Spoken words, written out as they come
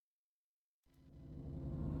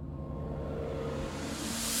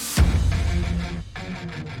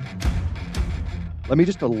Let me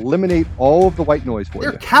just eliminate all of the white noise for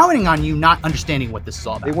you. They're counting on you not understanding what this is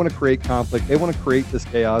all about. They want to create conflict. They want to create this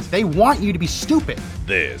chaos. They want you to be stupid.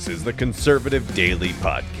 This is the Conservative Daily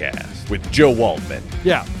Podcast with Joe Waldman.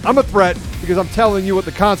 Yeah, I'm a threat because I'm telling you what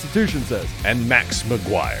the Constitution says. And Max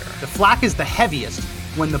McGuire. The flak is the heaviest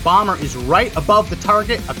when the bomber is right above the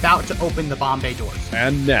target about to open the bomb bay doors.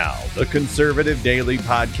 And now, the Conservative Daily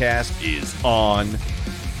Podcast is on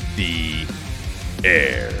the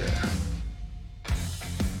air.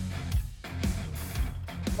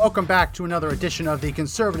 Welcome back to another edition of the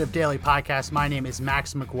Conservative Daily Podcast. My name is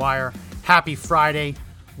Max McGuire. Happy Friday.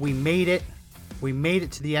 We made it. We made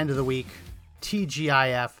it to the end of the week.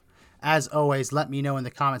 TGIF. As always, let me know in the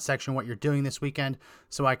comment section what you're doing this weekend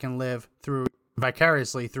so I can live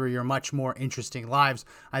vicariously through your much more interesting lives.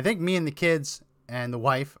 I think me and the kids and the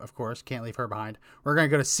wife, of course, can't leave her behind. We're going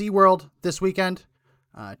to go to SeaWorld this weekend.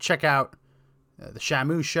 Check out the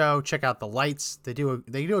Shamu show. Check out the lights. They do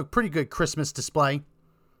a pretty good Christmas display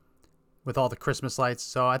with all the Christmas lights.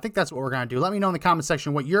 So I think that's what we're going to do. Let me know in the comment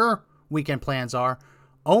section what your weekend plans are.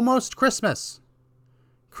 Almost Christmas.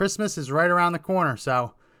 Christmas is right around the corner.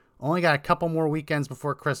 So only got a couple more weekends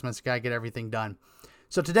before Christmas. Got to get everything done.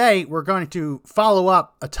 So today we're going to follow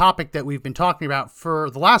up a topic that we've been talking about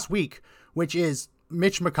for the last week, which is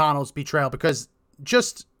Mitch McConnell's betrayal, because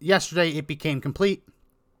just yesterday it became complete.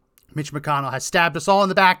 Mitch McConnell has stabbed us all in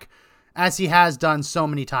the back, as he has done so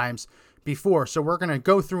many times before. So we're going to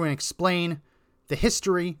go through and explain the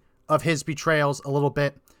history of his betrayals a little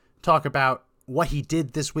bit, talk about what he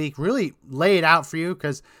did this week, really lay it out for you,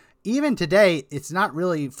 because even today it's not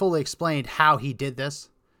really fully explained how he did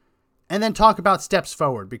this. And then talk about steps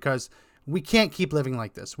forward, because we can't keep living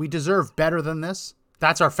like this. We deserve better than this.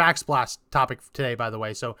 That's our Fax Blast topic today, by the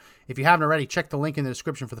way. So if you haven't already, check the link in the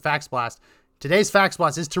description for the Fax Blast. Today's Fax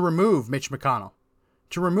Blast is to remove Mitch McConnell,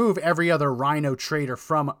 to remove every other rhino traitor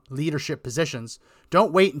from leadership positions.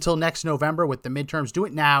 Don't wait until next November with the midterms. Do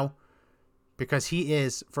it now, because he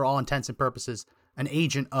is, for all intents and purposes, an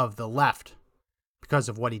agent of the left because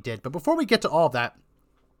of what he did. But before we get to all of that,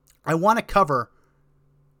 I want to cover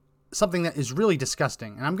something that is really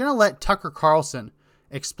disgusting. And I'm going to let Tucker Carlson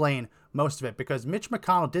explain most of it, because Mitch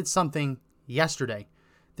McConnell did something yesterday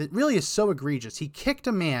that really is so egregious. He kicked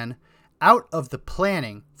a man out of the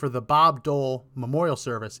planning for the Bob Dole memorial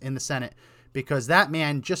service in the Senate because that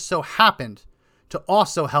man just so happened to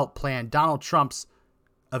also help plan Donald Trump's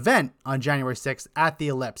event on January 6th at the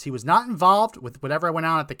Ellipse. He was not involved with whatever went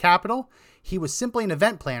on at the Capitol. He was simply an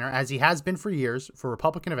event planner, as he has been for years for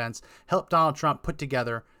Republican events, helped Donald Trump put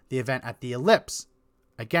together the event at the Ellipse.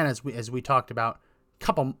 Again, as we talked about,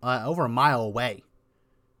 over a mile away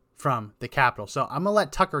from the Capitol. So I'm going to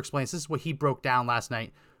let Tucker explain. This is what he broke down last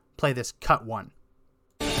night. Play this cut one.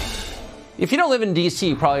 If you don't live in D.C.,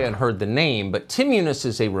 you probably haven't heard the name, but Tim Eunice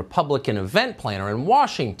is a Republican event planner in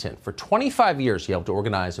Washington. For 25 years, he helped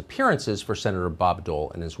organize appearances for Senator Bob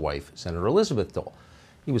Dole and his wife, Senator Elizabeth Dole.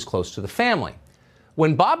 He was close to the family.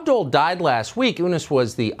 When Bob Dole died last week, Eunice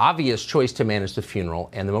was the obvious choice to manage the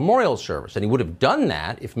funeral and the memorial service, and he would have done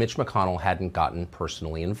that if Mitch McConnell hadn't gotten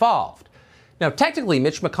personally involved. Now, technically,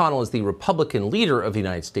 Mitch McConnell is the Republican leader of the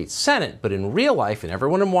United States Senate, but in real life, and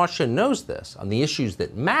everyone in Washington knows this, on the issues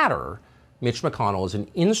that matter, Mitch McConnell is an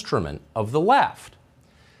instrument of the left.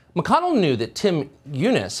 McConnell knew that Tim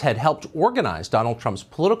Eunice had helped organize Donald Trump's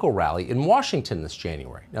political rally in Washington this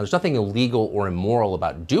January. Now, there's nothing illegal or immoral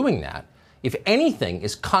about doing that. If anything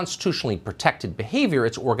is constitutionally protected behavior,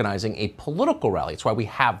 it's organizing a political rally. It's why we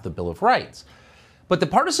have the Bill of Rights. But the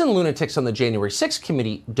partisan lunatics on the January 6th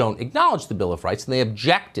committee don't acknowledge the Bill of Rights, and they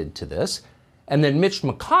objected to this. And then Mitch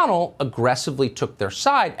McConnell aggressively took their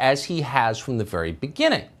side, as he has from the very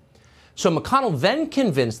beginning. So McConnell then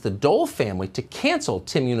convinced the Dole family to cancel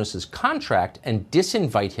Tim Eunice's contract and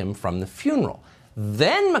disinvite him from the funeral.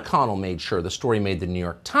 Then McConnell made sure the story made the New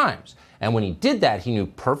York Times. And when he did that, he knew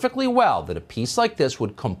perfectly well that a piece like this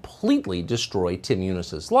would completely destroy Tim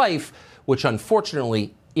Eunice's life, which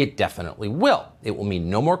unfortunately it definitely will. It will mean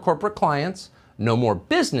no more corporate clients, no more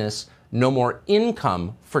business, no more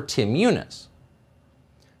income for Tim Eunice.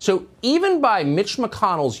 So even by Mitch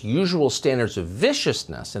McConnell's usual standards of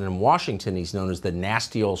viciousness, and in Washington he's known as the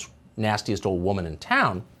nastiest old woman in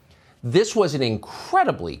town, this was an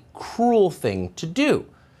incredibly cruel thing to do.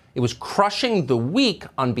 It was crushing the weak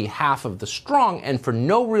on behalf of the strong, and for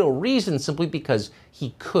no real reason, simply because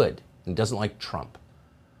he could and doesn't like Trump.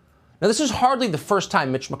 Now, this is hardly the first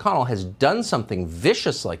time Mitch McConnell has done something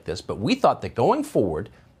vicious like this, but we thought that going forward,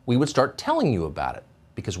 we would start telling you about it,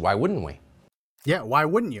 because why wouldn't we? Yeah, why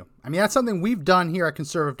wouldn't you? I mean, that's something we've done here at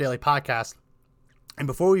Conservative Daily Podcast. And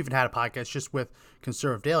before we even had a podcast just with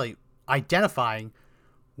Conservative Daily, identifying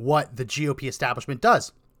what the GOP establishment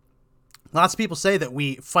does. Lots of people say that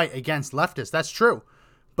we fight against leftists. That's true.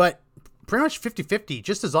 But pretty much 50-50.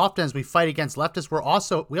 Just as often as we fight against leftists,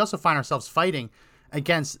 we also find ourselves fighting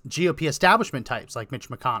against GOP establishment types like Mitch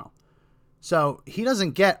McConnell. So the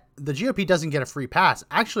GOP doesn't get a free pass.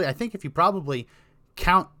 Actually, I think if you probably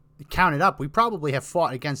count it up, we probably have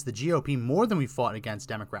fought against the GOP more than we fought against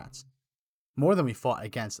Democrats, more than we fought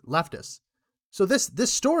against leftists. So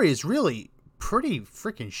this story is really pretty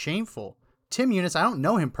freaking shameful. Tim Eunice, I don't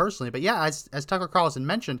know him personally, but yeah, as Tucker Carlson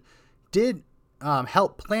mentioned, did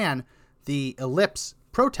help plan the Ellipse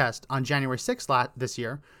protest on January 6th this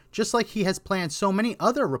year, just like he has planned so many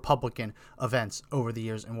other Republican events over the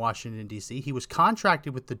years in Washington, D.C. He was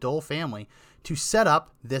contracted with the Dole family to set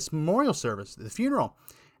up this memorial service, the funeral.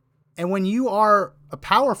 And when you are a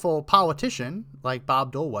powerful politician, like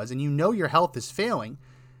Bob Dole was, and you know your health is failing,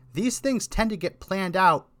 these things tend to get planned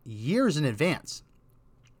out years in advance.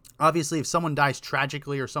 Obviously, if someone dies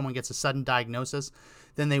tragically or someone gets a sudden diagnosis,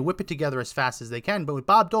 then they whip it together as fast as they can. But with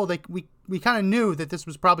Bob Dole, we kind of knew that this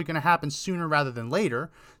was probably going to happen sooner rather than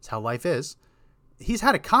later. That's how life is. He's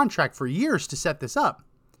had a contract for years to set this up.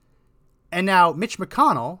 And now Mitch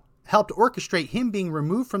McConnell helped orchestrate him being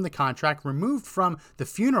removed from the contract, removed from the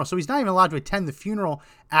funeral. So he's not even allowed to attend the funeral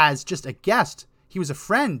as just a guest. He was a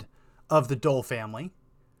friend of the Dole family.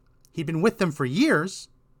 He'd been with them for years.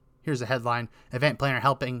 Here's a headline: event planner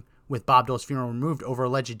helping with Bob Dole's funeral removed over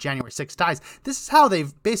alleged January 6 ties. This is how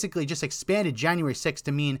they've basically just expanded January 6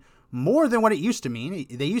 to mean more than what it used to mean.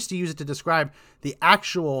 They used to use it to describe the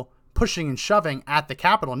actual pushing and shoving at the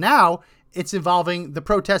Capitol. Now it's involving the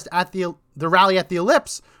protest at the rally at the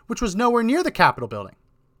Ellipse, which was nowhere near the Capitol building.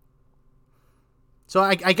 So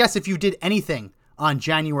I guess if you did anything on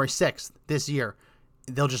January 6th this year,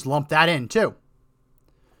 they'll just lump that in too.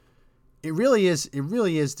 It really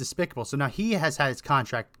is despicable. So now he has had his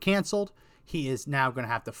contract canceled. He is now going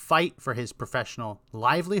to have to fight for his professional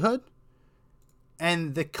livelihood.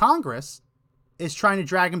 And the Congress is trying to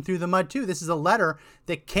drag him through the mud too. This is a letter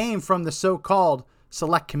that came from the so-called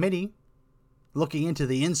Select Committee looking into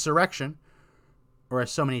the insurrection, or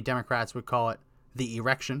as so many Democrats would call it, the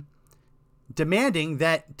erection, demanding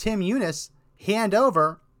that Tim Eunice hand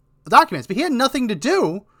over documents. But he had nothing to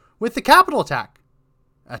do with the Capitol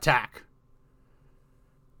attack.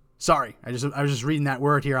 Sorry, I was just reading that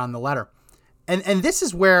word here on the letter. And this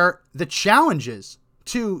is where the challenges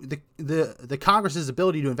to the Congress's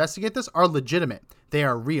ability to investigate this are legitimate. They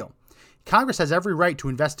are real. Congress has every right to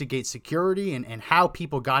investigate security and how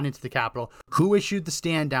people got into the Capitol, who issued the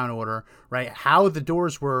stand down order, right? How the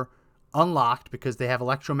doors were unlocked because they have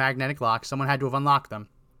electromagnetic locks. Someone had to have unlocked them.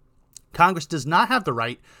 Congress does not have the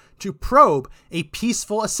right to probe a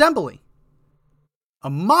peaceful assembly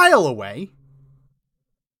a mile away,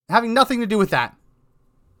 having nothing to do with that.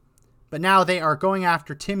 But now they are going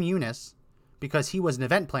after Tim Eunice because he was an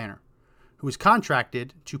event planner who was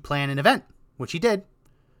contracted to plan an event, which he did,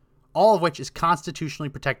 all of which is constitutionally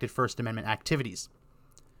protected First Amendment activities.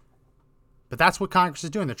 But that's what Congress is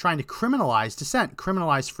doing. They're trying to criminalize dissent,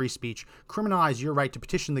 criminalize free speech, criminalize your right to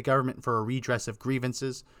petition the government for a redress of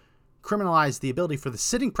grievances, criminalize the ability for the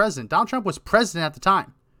sitting president. Donald Trump was president at the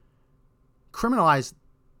time. Criminalize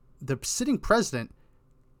the sitting president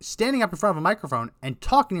standing up in front of a microphone and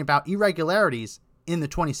talking about irregularities in the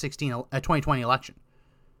 2020 election.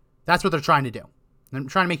 That's what they're trying to do. They're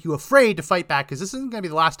trying to make you afraid to fight back because this isn't going to be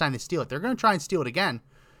the last time they steal it. They're going to try and steal it again.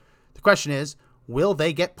 The question is, will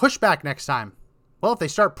they get pushback next time? Well, if they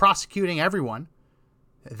start prosecuting everyone,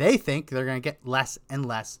 they think they're going to get less and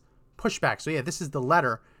less pushback. So yeah, this is the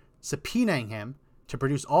letter subpoenaing him to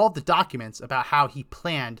produce all the documents about how he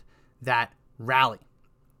planned that rally.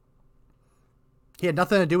 He had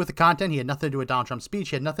nothing to do with the content. He had nothing to do with Donald Trump's speech.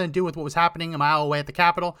 He had nothing to do with what was happening a mile away at the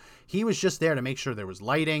Capitol. He was just there to make sure there was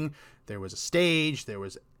lighting, there was a stage, there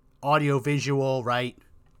was audio visual, right?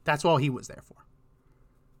 That's all he was there for.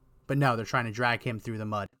 But no, they're trying to drag him through the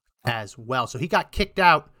mud as well. So he got kicked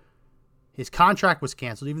out. His contract was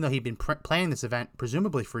canceled, even though he'd been planning this event,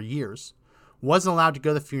 presumably for years. Wasn't allowed to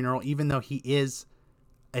go to the funeral, even though he is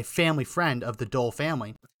a family friend of the Dole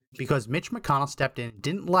family, because Mitch McConnell stepped in and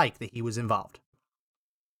didn't like that he was involved.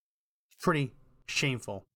 Pretty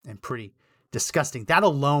shameful and pretty disgusting. That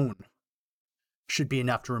alone should be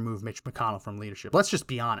enough to remove Mitch McConnell from leadership. Let's just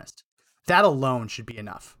be honest. That alone should be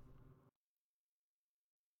enough.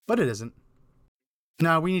 But it isn't.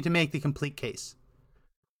 No, we need to make the complete case.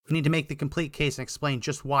 We need to make the complete case and explain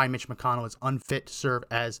just why Mitch McConnell is unfit to serve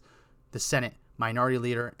as the Senate Minority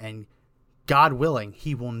Leader, and God willing,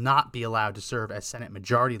 he will not be allowed to serve as Senate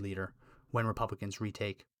Majority Leader when Republicans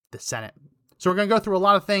retake the Senate. So we're going to go through a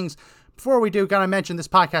lot of things, Before we do, gotta mention this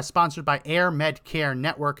podcast is sponsored by Air Med Care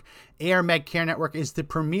Network. Air Med Care Network is the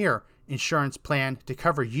premier insurance plan to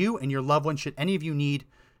cover you and your loved ones should any of you need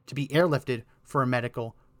to be airlifted for a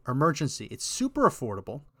medical emergency. It's super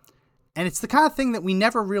affordable, and it's the kind of thing that we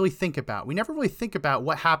never really think about. We never really think about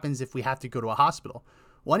what happens if we have to go to a hospital.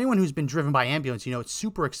 Well, anyone who's been driven by ambulance, you know it's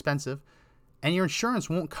super expensive, and your insurance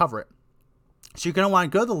won't cover it. So you're going to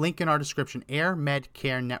want to go to the link in our description,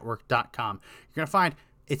 airmedcarenetwork.com. You're going to find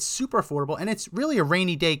it's super affordable, and it's really a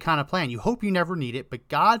rainy day kind of plan. You hope you never need it, but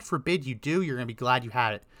God forbid you do, you're going to be glad you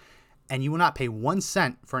had it. And you will not pay 1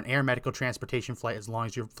 cent for an air medical transportation flight as long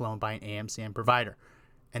as you're flown by an AMCM provider.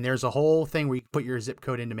 And there's a whole thing where you put your zip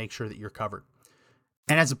code in to make sure that you're covered.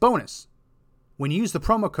 And as a bonus, when you use the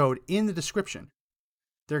promo code in the description,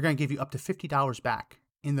 they're going to give you up to $50 back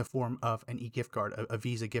in the form of an e-gift card, a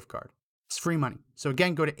Visa gift card. It's free money. So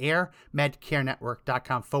again, go to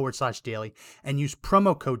airmedcarenetwork.com/daily and use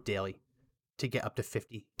promo code daily to get up to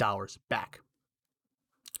 $50 back.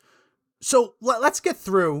 So let's get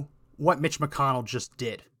through what Mitch McConnell just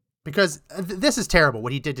did, because this is terrible.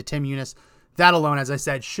 What he did to Tim Eunice, that alone, as I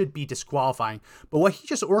said, should be disqualifying. But what he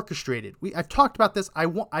just orchestrated, I've talked about this.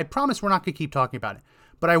 I promise we're not going to keep talking about it,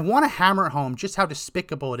 but I want to hammer it home just how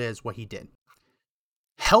despicable it is what he did.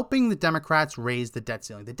 Helping the Democrats raise the debt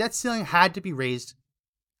ceiling. The debt ceiling had to be raised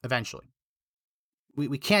eventually.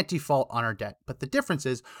 We can't default on our debt. But the difference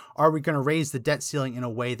is, are we going to raise the debt ceiling in a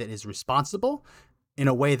way that is responsible, in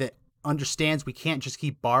a way that understands we can't just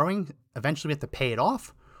keep borrowing, eventually we have to pay it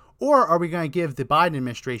off? Or are we going to give the Biden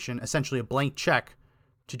administration essentially a blank check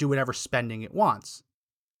to do whatever spending it wants?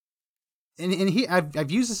 And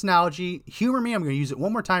I've used this analogy. Humor me, I'm going to use it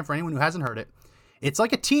one more time for anyone who hasn't heard it. It's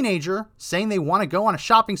like a teenager saying they want to go on a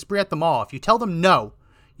shopping spree at the mall. If you tell them no,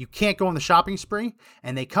 you can't go on the shopping spree,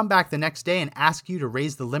 and they come back the next day and ask you to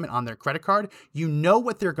raise the limit on their credit card, you know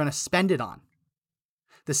what they're going to spend it on.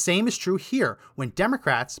 The same is true here. When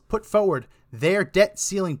Democrats put forward their debt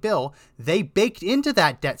ceiling bill, they baked into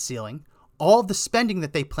that debt ceiling all the spending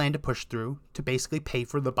that they plan to push through to basically pay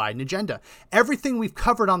for the Biden agenda. Everything we've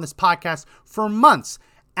covered on this podcast for months,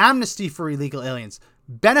 amnesty for illegal aliens,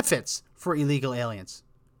 benefits for illegal aliens,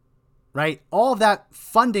 right? All of that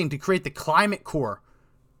funding to create the climate corps,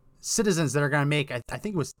 citizens that are going to make, I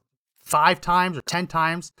think it was 5 times or 10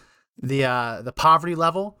 times the poverty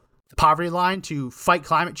level, the poverty line to fight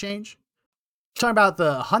climate change. Talking about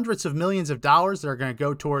the hundreds of millions of dollars that are going to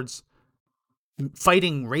go towards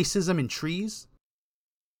fighting racism in trees.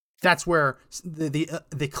 That's where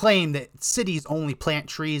the claim that cities only plant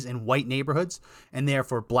trees in white neighborhoods and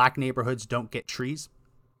therefore black neighborhoods don't get trees.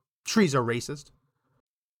 Trees are racist.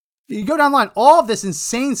 You go down the line, all of this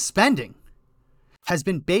insane spending has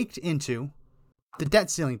been baked into the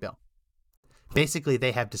debt ceiling bill. Basically,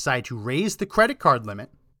 they have decided to raise the credit card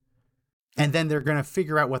limit, and then they're going to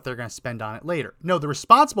figure out what they're going to spend on it later. No, the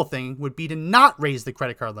responsible thing would be to not raise the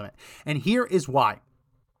credit card limit. And here is why.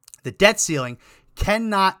 The debt ceiling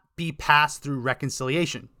cannot be passed through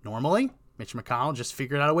reconciliation. Normally, Mitch McConnell just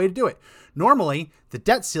figured out a way to do it. Normally, the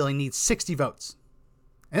debt ceiling needs 60 votes.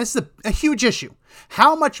 And this is a huge issue.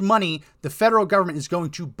 How much money the federal government is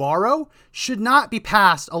going to borrow should not be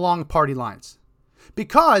passed along party lines,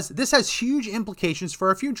 because this has huge implications for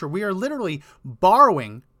our future. We are literally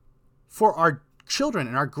borrowing for our children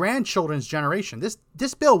and our grandchildren's generation.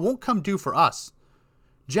 This bill won't come due for us.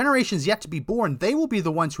 Generations yet to be born, they will be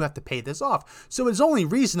the ones who have to pay this off. So it's only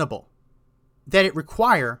reasonable that it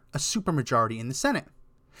require a supermajority in the Senate.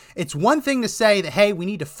 It's one thing to say that, hey, we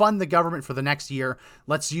need to fund the government for the next year.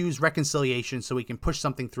 Let's use reconciliation so we can push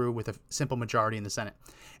something through with a simple majority in the Senate.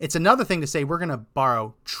 It's another thing to say we're going to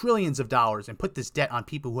borrow trillions of dollars and put this debt on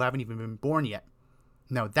people who haven't even been born yet.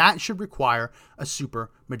 No, that should require a super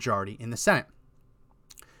majority in the Senate.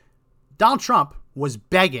 Donald Trump was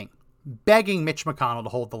begging Mitch McConnell to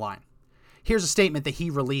hold the line. Here's a statement that he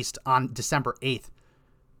released on December 8th.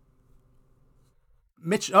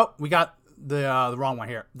 We got the wrong one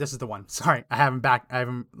here. This is the one. Sorry, I have him back. I have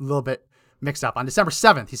him a little bit mixed up. On December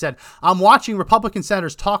 7th, he said, I'm watching Republican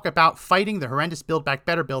senators talk about fighting the horrendous Build Back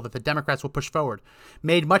Better bill that the Democrats will push forward,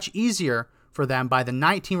 made much easier for them by the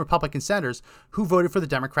 19 Republican senators who voted for the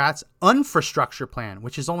Democrats' infrastructure plan,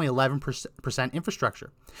 which is only 11%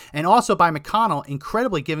 infrastructure, and also by McConnell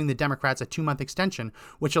incredibly giving the Democrats a 2-month extension,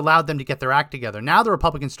 which allowed them to get their act together. Now the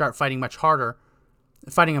Republicans start fighting a much harder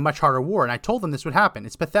war, and I told them this would happen.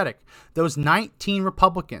 It's pathetic. Those 19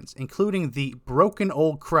 Republicans, including the broken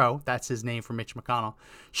old crow, that's his name for Mitch McConnell,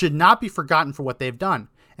 should not be forgotten for what they've done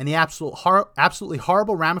and the absolutely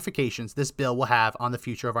horrible ramifications this bill will have on the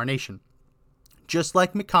future of our nation. Just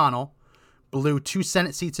like McConnell blew 2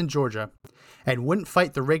 Senate seats in Georgia and wouldn't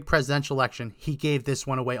fight the rigged presidential election, he gave this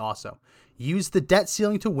one away also. Use the debt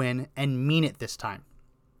ceiling to win and mean it this time.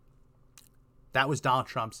 That was Donald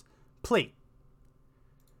Trump's plea.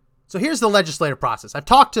 So here's the legislative process. I've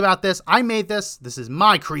talked about this. I made this. This is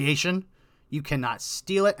my creation. You cannot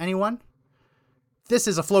steal it, anyone. This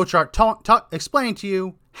is a flowchart explaining to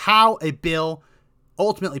you how a bill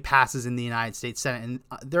ultimately passes in the United States Senate. And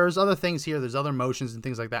there's other things here. There's other motions and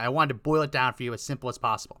things like that. I wanted to boil it down for you as simple as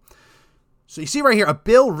possible. So you see right here, a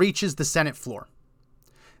bill reaches the Senate floor.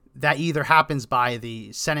 That either happens by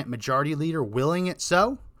the Senate Majority Leader willing it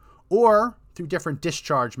so, or through different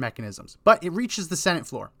discharge mechanisms. But it reaches the Senate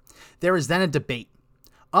floor. There is then a debate.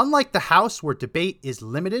 Unlike the House, where debate is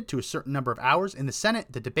limited to a certain number of hours, in the Senate,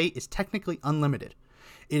 the debate is technically unlimited.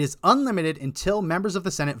 It is unlimited until members of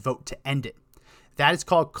the Senate vote to end it. That is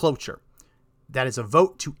called cloture. That is a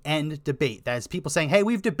vote to end debate. That is people saying, hey,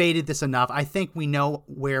 we've debated this enough. I think we know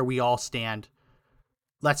where we all stand.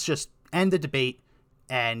 Let's just end the debate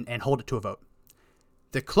and hold it to a vote.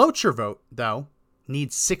 The cloture vote, though,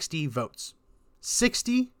 needs 60 votes.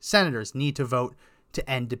 60 senators need to vote to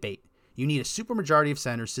end debate. You need a supermajority of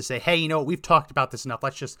senators to say, hey, you know what, we've talked about this enough.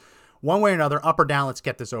 Let's just, one way or another, up or down, let's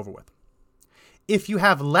get this over with. If you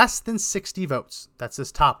have less than 60 votes, that's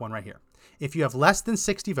this top one right here. If you have less than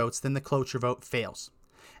 60 votes, then the cloture vote fails.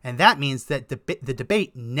 And that means that the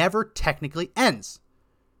debate never technically ends,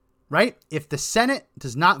 right? If the Senate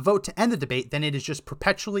does not vote to end the debate, then it is just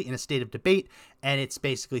perpetually in a state of debate, and it's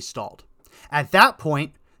basically stalled. At that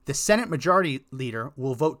point, the Senate Majority Leader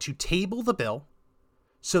will vote to table the bill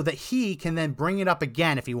so that he can then bring it up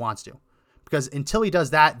again if he wants to. Because until he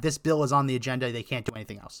does that, this bill is on the agenda. They can't do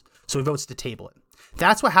anything else. So he votes to table it.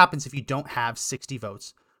 That's what happens if you don't have 60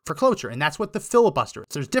 votes for cloture. And that's what the filibuster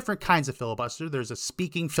is. There's different kinds of filibuster. There's a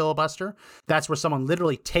speaking filibuster. That's where someone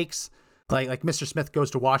literally takes, like Mr. Smith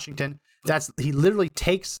goes to Washington. He literally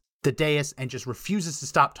takes the dais and just refuses to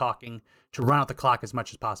stop talking to run out the clock as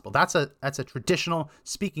much as possible. That's a traditional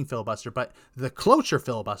speaking filibuster. But the cloture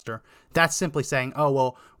filibuster, that's simply saying, oh,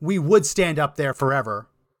 well, we would stand up there forever.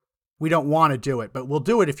 We don't want to do it, but we'll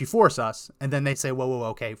do it if you force us. And then they say, whoa,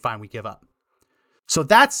 okay, fine, we give up. So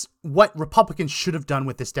that's what Republicans should have done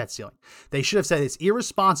with this debt ceiling. They should have said it's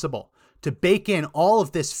irresponsible to bake in all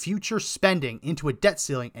of this future spending into a debt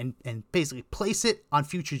ceiling and basically place it on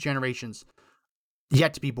future generations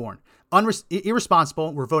yet to be born.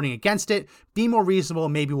 Irresponsible. We're voting against it. Be more reasonable.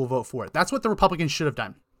 Maybe we'll vote for it. That's what the Republicans should have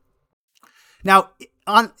done. Now,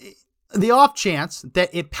 on the off chance that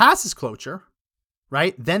it passes cloture,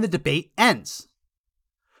 right, then the debate ends.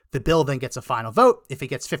 The bill then gets a final vote. If it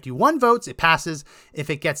gets 51 votes, it passes. If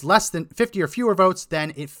it gets less than 50 or fewer votes,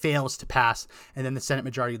 then it fails to pass. And then the Senate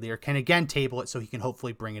Majority Leader can again table it so he can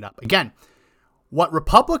hopefully bring it up again. What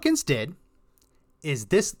Republicans did is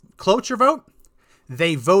this cloture vote,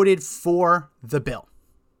 they voted for the bill.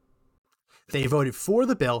 They voted for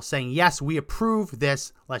the bill saying, yes, we approve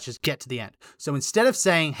this. Let's just get to the end. So instead of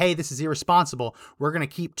saying, hey, this is irresponsible, we're going to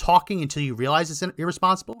keep talking until you realize it's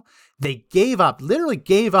irresponsible. They literally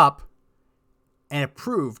gave up and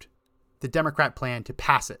approved the Democrat plan to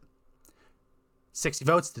pass it. 60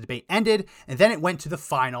 votes, the debate ended, and then it went to the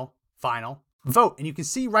final vote. And you can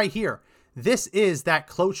see right here, this is that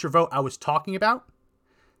cloture vote I was talking about.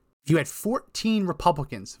 You had 14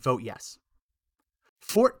 Republicans vote yes.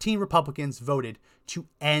 14 Republicans voted to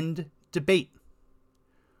end debate.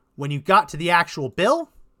 When you got to the actual bill,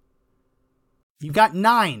 you got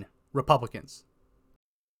 9 Republicans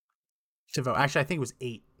to vote. Actually, I think it was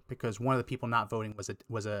 8 because one of the people not voting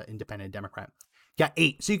was an independent Democrat. You got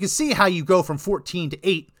 8. So you can see how you go from 14 to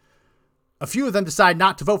 8. A few of them decide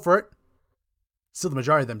not to vote for it. Still, the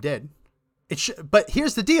majority of them did. But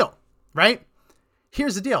here's the deal, right?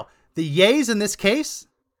 Here's the deal. The yays in this case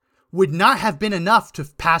would not have been enough to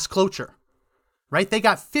pass cloture, right? They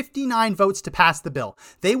got 59 votes to pass the bill.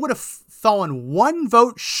 They would have fallen 1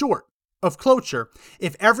 vote short of cloture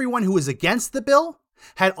if everyone who was against the bill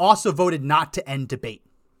had also voted not to end debate.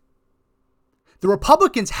 The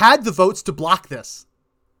Republicans had the votes to block this.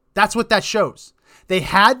 That's what that shows. They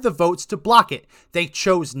had the votes to block it. They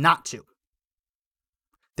chose not to.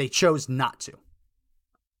 They chose not to.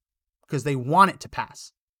 Because they want it to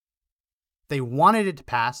pass. They wanted it to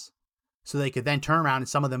pass so they could then turn around and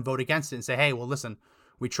some of them vote against it and say, hey, well, listen,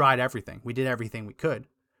 we tried everything. We did everything we could.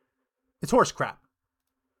 It's horse crap.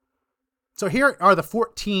 So here are the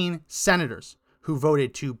 14 senators who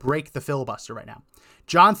voted to break the filibuster right now.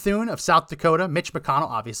 John Thune of South Dakota, Mitch McConnell,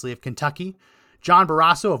 obviously, of Kentucky, John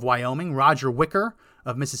Barrasso of Wyoming, Roger Wicker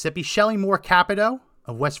of Mississippi, Shelley Moore Capito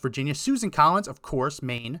of West Virginia, Susan Collins, of course,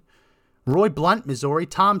 Maine, Roy Blunt, Missouri,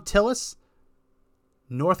 Tom Tillis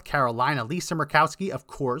North Carolina. Lisa Murkowski, of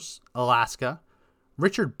course, Alaska.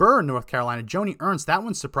 Richard Burr, North Carolina. Joni Ernst, that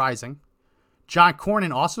one's surprising. John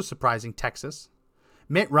Cornyn, also surprising, Texas.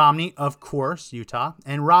 Mitt Romney, of course, Utah.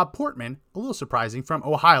 And Rob Portman, a little surprising, from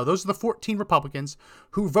Ohio. Those are the 14 Republicans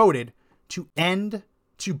who voted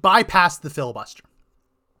to bypass the filibuster.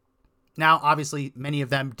 Now, obviously, many of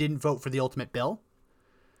them didn't vote for the ultimate bill,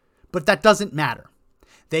 but that doesn't matter.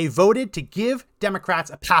 They voted to give Democrats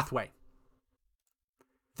a pathway.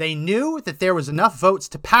 They knew that there was enough votes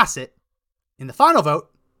to pass it in the final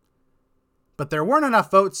vote, but there weren't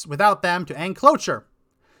enough votes without them to end cloture.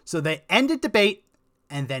 So they ended debate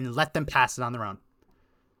and then let them pass it on their own.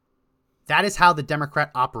 That is how the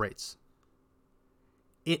Democrat operates.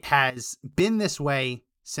 It has been this way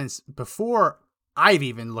since before I've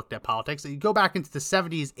even looked at politics. You go back into the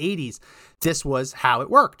 70s, 80s, this was how it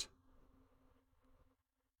worked.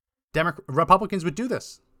 Republicans would do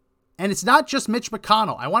this. And it's not just Mitch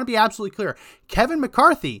McConnell. I want to be absolutely clear. Kevin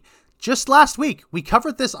McCarthy, just last week, we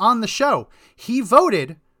covered this on the show. He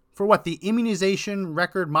voted for the Immunization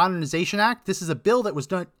Record Modernization Act. This is a bill that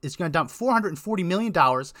is going to dump $440 million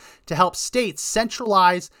to help states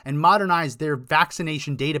centralize and modernize their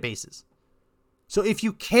vaccination databases. So if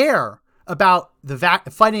you care about the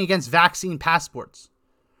fighting against vaccine passports,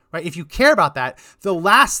 right? If you care about that, the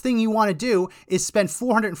last thing you want to do is spend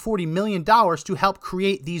 $440 million to help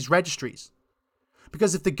create these registries.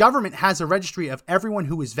 Because if the government has a registry of everyone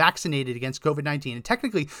who is vaccinated against COVID-19, and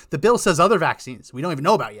technically the bill says other vaccines we don't even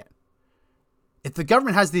know about yet. If the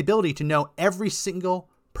government has the ability to know every single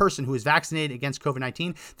person who is vaccinated against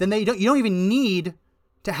COVID-19, then you don't even need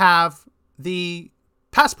to have the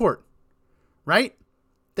passport, right?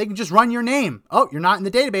 They can just run your name. Oh, you're not in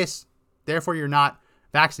the database. Therefore, you're not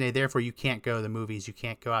vaccinated. Therefore, you can't go to the movies. You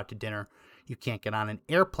can't go out to dinner. You can't get on an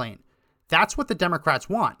airplane. That's what the Democrats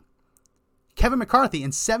want. Kevin McCarthy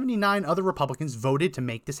and 79 other Republicans voted to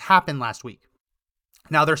make this happen last week.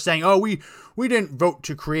 Now they're saying, oh, we didn't vote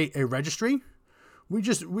to create a registry. We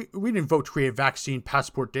didn't vote to create a vaccine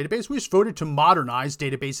passport database. We just voted to modernize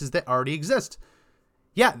databases that already exist.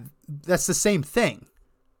 Yeah, that's the same thing.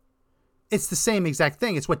 It's the same exact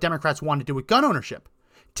thing. It's what Democrats want to do with gun ownership.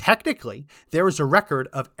 Technically, there is a record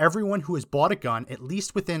of everyone who has bought a gun, at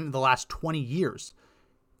least within the last 20 years,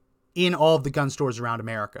 in all of the gun stores around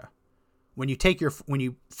America. When you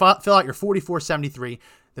fill out your 4473,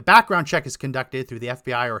 the background check is conducted through the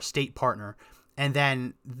FBI or a state partner. And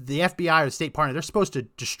then the FBI or the state partner, they're supposed to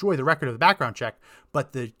destroy the record of the background check,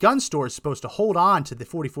 but the gun store is supposed to hold on to the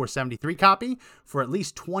 4473 copy for at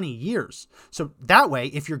least 20 years. So that way,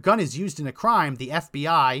 if your gun is used in a crime, the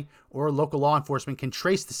FBI or local law enforcement can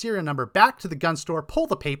trace the serial number back to the gun store, pull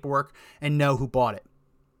the paperwork, and know who bought it.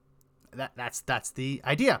 That's the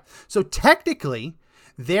idea. So technically,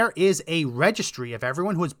 there is a registry of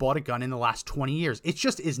everyone who has bought a gun in the last 20 years. It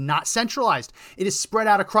just is not centralized. It is spread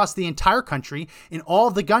out across the entire country in all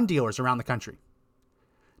of the gun dealers around the country.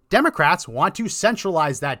 Democrats want to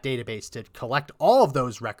centralize that database to collect all of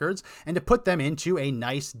those records and to put them into a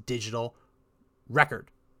nice digital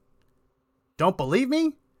record. Don't believe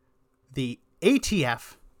me? The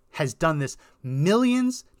ATF has done this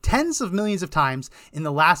millions, tens of millions of times in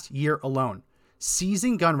the last year alone,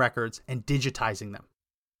 seizing gun records and digitizing them.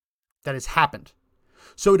 That has happened.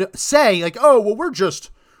 So to say like, oh, well, we're just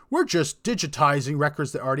digitizing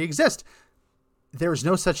records that already exist. There is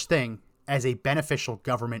no such thing as a beneficial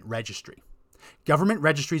government registry. Government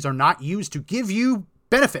registries are not used to give you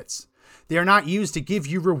benefits. They are not used to give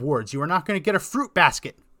you rewards. You are not going to get a fruit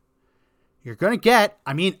basket. You're going to get,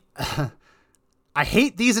 I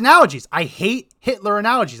hate these analogies. I hate Hitler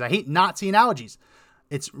analogies. I hate Nazi analogies.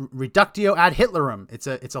 It's reductio ad Hitlerum.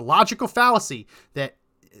 It's a logical fallacy that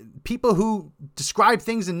people who describe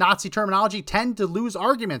things in Nazi terminology tend to lose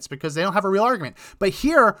arguments because they don't have a real argument. But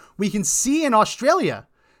here we can see in Australia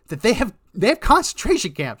that they have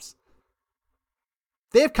concentration camps.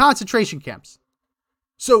 They have concentration camps.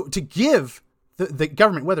 So to give the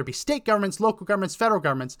government, whether it be state governments, local governments, federal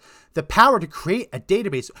governments, the power to create a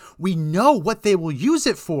database, we know what they will use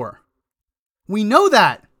it for. We know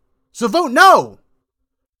that. So vote no.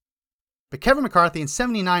 But Kevin McCarthy and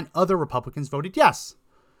 79 other Republicans voted yes.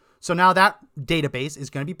 So now that database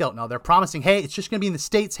is going to be built. Now they're promising, hey, it's just going to be in the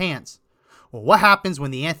state's hands. Well, what happens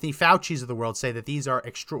when the Anthony Faucis of the world say that these are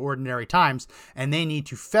extraordinary times and they need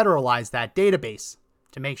to federalize that database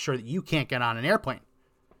to make sure that you can't get on an airplane?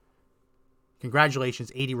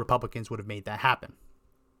 Congratulations, 80 Republicans would have made that happen.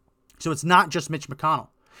 So it's not just Mitch McConnell.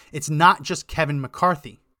 It's not just Kevin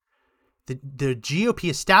McCarthy. The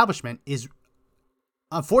GOP establishment is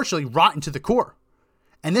unfortunately rotten to the core.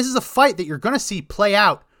 And this is a fight that you're going to see play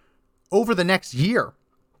out over the next year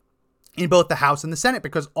in both the House and the Senate,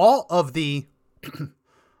 because all of the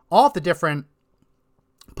different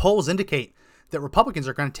polls indicate that Republicans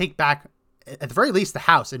are going to take back, at the very least, the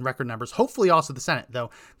House in record numbers, hopefully also the Senate, though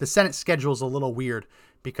the Senate schedule is a little weird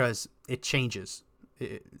because it changes.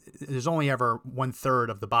 There's only ever 1/3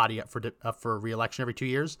 of the body up for re-election every 2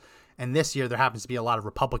 years. And this year, there happens to be a lot of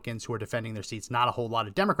Republicans who are defending their seats, not a whole lot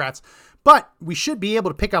of Democrats. But we should be able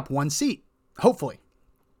to pick up one seat, hopefully.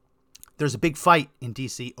 There's a big fight in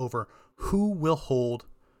D.C. over who will hold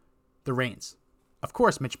the reins. Of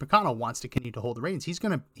course, Mitch McConnell wants to continue to hold the reins.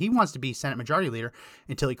 He wants to be Senate Majority Leader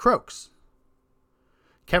until he croaks.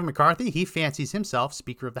 Kevin McCarthy, he fancies himself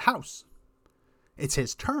Speaker of the House. It's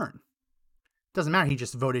his turn. Doesn't matter. He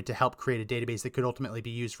just voted to help create a database that could ultimately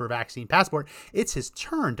be used for a vaccine passport. It's his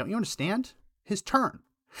turn. Don't you understand? His turn.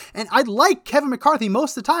 And I like Kevin McCarthy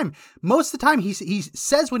most of the time. Most of the time, he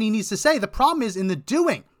says what he needs to say. The problem is in the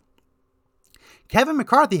doing. Kevin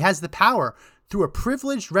McCarthy has the power through a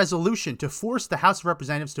privileged resolution to force the House of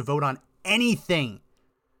Representatives to vote on anything.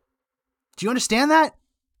 Do you understand that?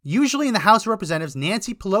 Usually in the House of Representatives,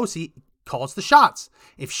 Nancy Pelosi calls the shots.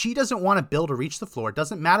 If she doesn't want a bill to reach the floor, it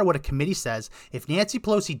doesn't matter what a committee says. If Nancy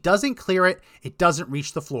Pelosi doesn't clear it, it doesn't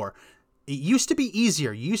reach the floor. It used to be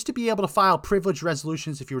easier. You used to be able to file privileged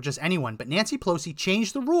resolutions if you were just anyone, but Nancy Pelosi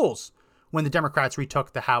changed the rules when the Democrats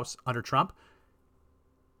retook the House under Trump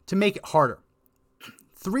to make it harder.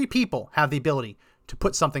 3 people have the ability to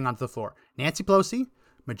put something onto the floor. Nancy Pelosi,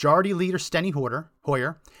 Majority Leader Steny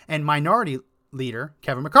Hoyer, and Minority Leader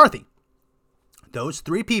Kevin McCarthy. Those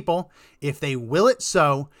 3 people, if they will it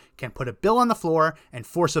so, can put a bill on the floor and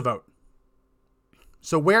force a vote.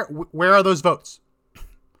 So where are those votes?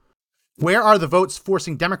 Where are the votes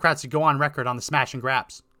forcing Democrats to go on record on the smash and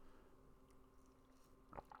grabs?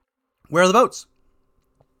 Where are the votes?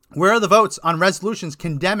 Where are the votes on resolutions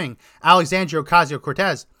condemning Alexandria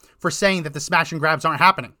Ocasio-Cortez for saying that the smash and grabs aren't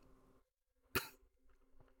happening?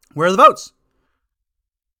 Where are the votes?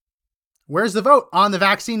 Where's the vote on the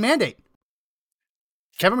vaccine mandate?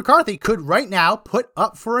 Kevin McCarthy could right now put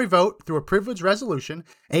up for a vote through a privileged resolution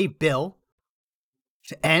a bill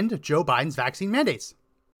to end Joe Biden's vaccine mandates.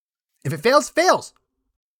 If it fails, it fails.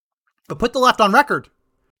 But put the left on record.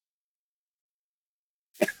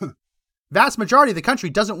 Vast majority of the country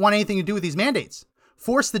doesn't want anything to do with these mandates.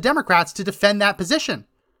 Force the Democrats to defend that position.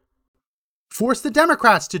 Force the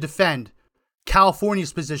Democrats to defend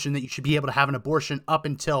California's position that you should be able to have an abortion up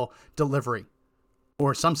until delivery,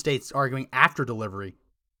 or some states arguing after delivery.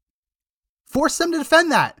 Force them to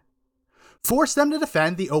defend that. Force them to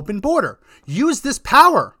defend the open border. Use this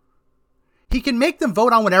power. He can make them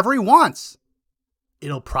vote on whatever he wants.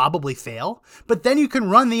 It'll probably fail, but then you can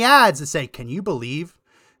run the ads and say, can you believe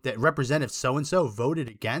that Representative so-and-so voted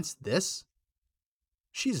against this?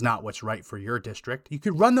 She's not what's right for your district. You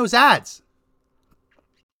could run those ads.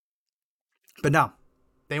 But no,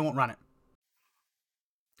 they won't run it.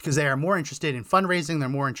 Because they are more interested in fundraising, they're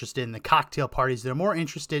more interested in the cocktail parties, they're more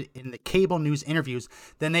interested in the cable news interviews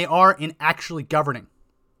than they are in actually governing.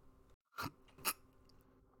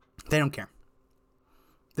 They don't care.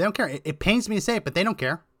 They don't care. It pains me to say it, but they don't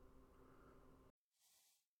care.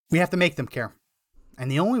 We have to make them care. And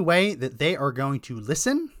the only way that they are going to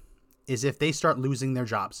listen is if they start losing their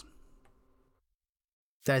jobs.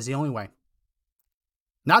 That is the only way.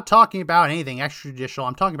 Not talking about anything extrajudicial.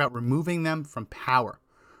 I'm talking about removing them from power.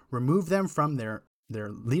 Remove them from their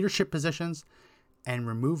leadership positions and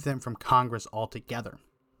remove them from Congress altogether.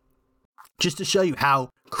 Just to show you how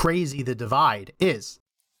crazy the divide is.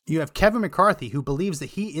 You have Kevin McCarthy, who believes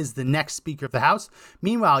that he is the next Speaker of the House.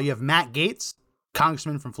 Meanwhile, you have Matt Gaetz,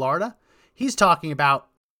 Congressman from Florida. He's talking about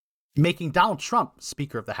making Donald Trump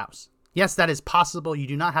Speaker of the House. Yes, that is possible. You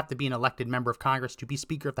do not have to be an elected member of Congress to be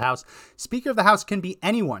Speaker of the House. Speaker of the House can be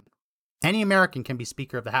anyone. Any American can be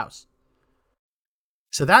Speaker of the House.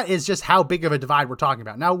 So that is just how big of a divide we're talking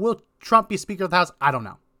about. Now, will Trump be Speaker of the House? I don't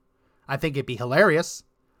know. I think it'd be hilarious.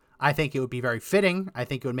 I think it would be very fitting. I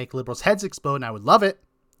think it would make liberals' heads explode, and I would love it.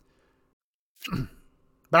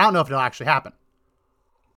 But I don't know if it'll actually happen.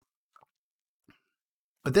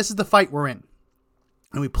 But this is the fight we're in.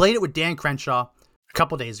 And we played it with Dan Crenshaw a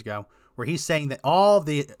couple days ago, where he's saying that all of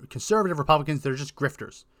the conservative Republicans, they're just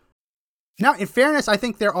grifters. Now, in fairness, I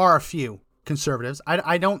think there are a few conservatives.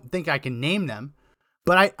 I don't think I can name them,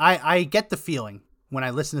 but I get the feeling when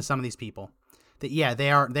I listen to some of these people that, yeah,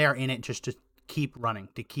 they are in it just to keep running,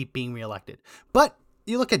 to keep being reelected. But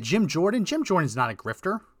you look at Jim Jordan. Jim Jordan's not a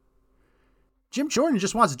grifter. Jim Jordan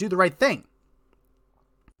just wants to do the right thing.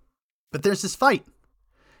 But there's this fight.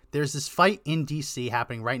 There's this fight in D.C.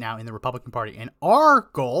 happening right now in the Republican Party. And our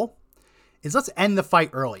goal is let's end the fight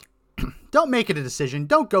early. Don't make it a decision.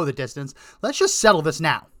 Don't go the distance. Let's just settle this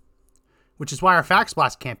now. Which is why our Fax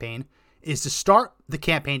Blast campaign is to start the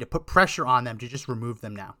campaign to put pressure on them to just remove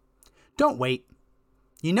them now. Don't wait.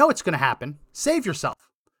 You know it's going to happen. Save yourself.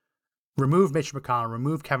 Remove Mitch McConnell.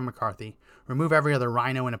 Remove Kevin McCarthy. Remove every other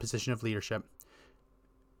rhino in a position of leadership.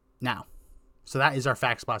 Now. So that is our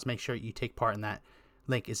Fax Blast. Make sure you take part in that.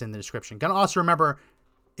 Link is in the description. Gonna also remember,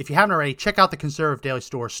 if you haven't already, check out the Conservative Daily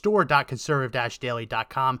store,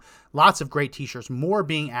 store.conservative-daily.com. Lots of great t-shirts, more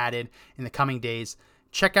being added in the coming days.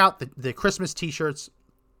 Check out the Christmas t-shirts.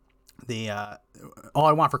 All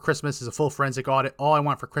I Want for Christmas is a full forensic audit. All I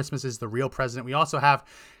Want for Christmas is the real president. We also have,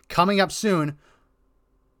 coming up soon,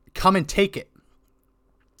 Come and Take It.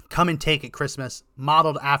 Come and Take It Christmas,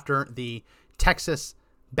 modeled after the Texas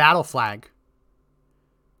battle flag.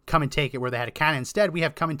 Come and Take It, where they had a cannon. Instead, we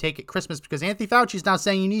have Come and Take It Christmas because Anthony Fauci is now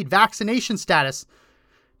saying you need vaccination status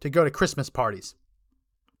to go to Christmas parties.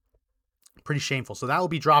 Pretty shameful. So that will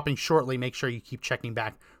be dropping shortly. Make sure you keep checking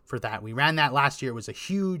back for that. We ran that last year. It was a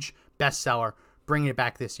huge bestseller. Bringing it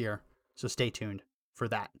back this year. So stay tuned for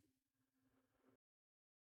that.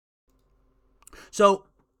 So,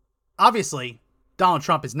 obviously, Donald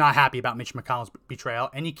Trump is not happy about Mitch McConnell's betrayal,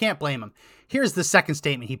 and you can't blame him. Here's the second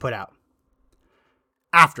statement he put out.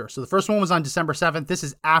 After. So the first one was on December 7th. This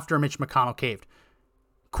is after Mitch McConnell caved.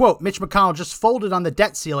 Quote, Mitch McConnell just folded on the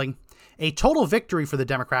debt ceiling. A total victory for the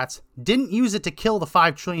Democrats. Didn't use it to kill the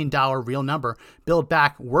 $5 trillion real number. Build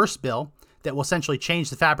back worse bill that will essentially change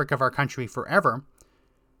the fabric of our country forever.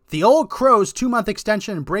 The old crow's 2-month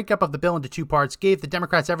extension and breakup of the bill into 2 parts gave the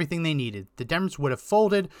Democrats everything they needed. The Dems would have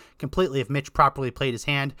folded completely if Mitch properly played his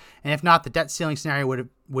hand, and if not, the debt ceiling scenario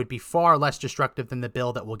would be far less destructive than the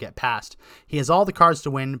bill that will get passed. He has all the cards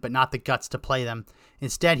to win, but not the guts to play them.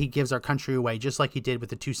 Instead, he gives our country away, just like he did with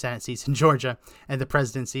the 2 Senate seats in Georgia and the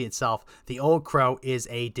presidency itself. The old crow is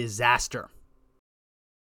a disaster.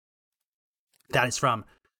 That is from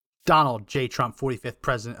Donald J. Trump, 45th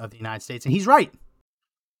President of the United States, and he's right.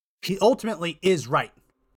 He ultimately is right.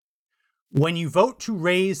 When you vote to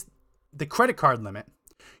raise the credit card limit,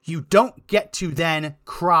 you don't get to then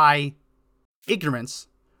cry ignorance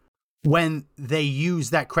when they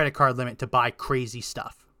use that credit card limit to buy crazy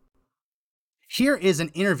stuff. Here is an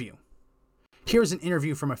interview. Here's an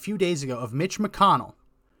interview from a few days ago of Mitch McConnell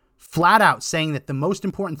flat out saying that the most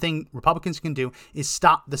important thing Republicans can do is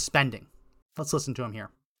stop the spending. Let's listen to him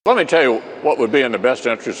here. Let me tell you what would be in the best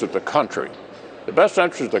interest of the country. The best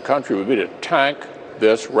interest of the country would be to tank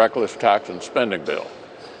this reckless tax and spending bill.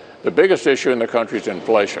 The biggest issue in the country is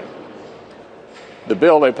inflation. The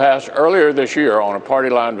bill they passed earlier this year on a party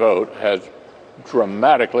line vote has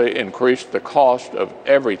dramatically increased the cost of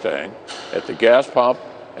everything at the gas pump,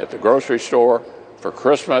 at the grocery store, for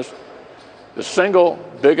Christmas. The single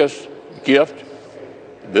biggest gift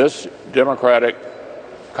this Democratic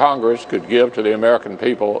Congress could give to the American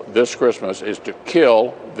people this Christmas is to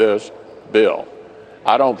kill this bill.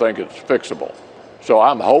 I don't think it's fixable. So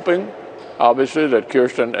I'm hoping, obviously, that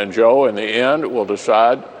Kirsten and Joe in the end will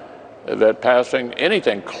decide that passing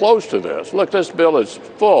anything close to this, look, this bill is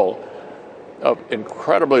full of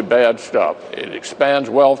incredibly bad stuff. It expands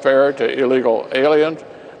welfare to illegal aliens.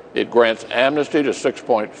 It grants amnesty to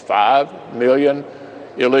 6.5 million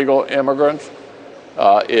illegal immigrants.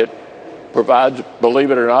 It provides, believe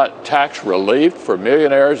it or not, tax relief for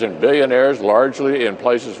millionaires and billionaires, largely in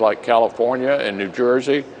places like California and New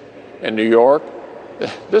Jersey and New York.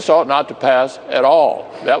 This ought not to pass at all.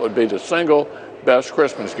 That would be the single best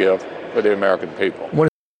Christmas gift for the American people.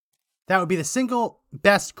 That would be the single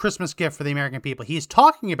best Christmas gift for the American people. He's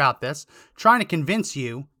talking about this, trying to convince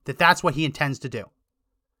you that that's what he intends to do.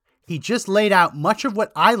 He just laid out much of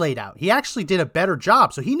what I laid out. He actually did a better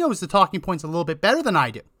job, so he knows the talking points a little bit better than I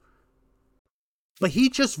do. But he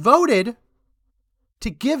just voted to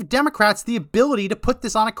give Democrats the ability to put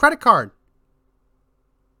this on a credit card.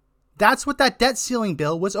 That's what that debt ceiling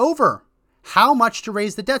bill was over. How much to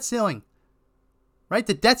raise the debt ceiling? Right?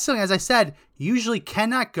 The debt ceiling, as I said, usually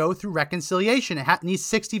cannot go through reconciliation. It needs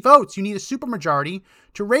 60 votes. You need a supermajority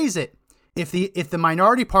to raise it. If the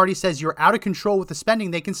minority party says you're out of control with the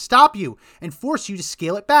spending, they can stop you and force you to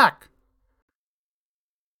scale it back.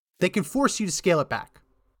 They can force you to scale it back.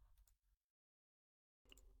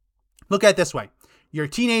 Look at it this way. Your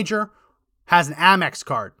teenager has an Amex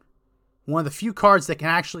card, one of the few cards that can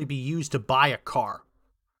actually be used to buy a car.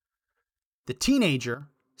 The teenager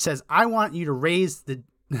says, I want you to raise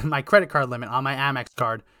my credit card limit on my Amex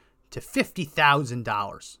card to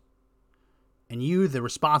 $50,000. And you, the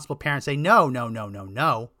responsible parent, say,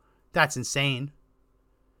 no. That's insane.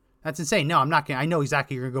 That's insane. No, I'm not going to. I know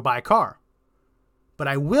exactly you're going to go buy a car. But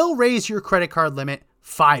I will raise your credit card limit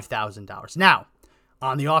 $5,000. Now,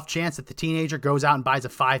 on the off chance that the teenager goes out and buys a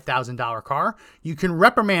 $5,000 car, you can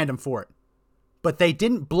reprimand them for it. But they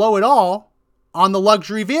didn't blow it all on the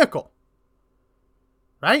luxury vehicle.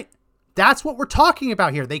 Right? That's what we're talking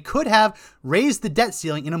about here. They could have raised the debt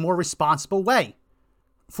ceiling in a more responsible way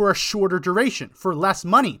for a shorter duration, for less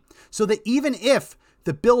money, so that even if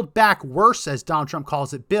the Build Back Worse, as Donald Trump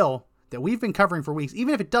calls it, bill that we've been covering for weeks,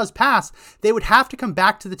 even if it does pass, they would have to come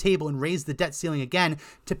back to the table and raise the debt ceiling again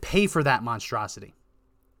to pay for that monstrosity.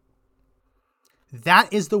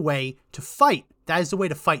 That is the way to fight. That is the way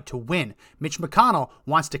to fight to win. Mitch McConnell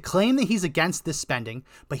wants to claim that he's against this spending,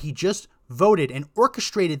 but he just voted and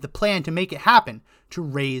orchestrated the plan to make it happen, to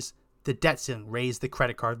raise the debt ceiling, raise the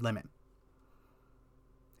credit card limit.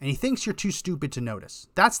 And he thinks you're too stupid to notice.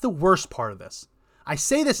 That's the worst part of this. I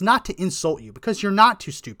say this not to insult you, because you're not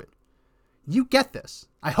too stupid. You get this.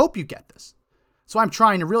 I hope you get this. So I'm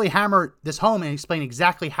trying to really hammer this home and explain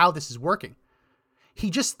exactly how this is working. He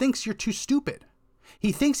just thinks you're too stupid.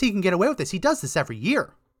 He thinks he can get away with this. He does this every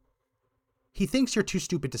year. He thinks you're too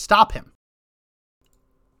stupid to stop him.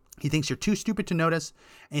 He thinks you're too stupid to notice,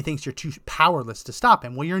 and he thinks you're too powerless to stop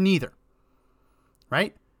him. Well, you're neither.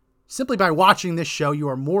 Right? Simply by watching this show, you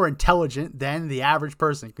are more intelligent than the average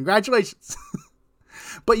person. Congratulations.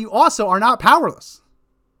 But you also are not powerless.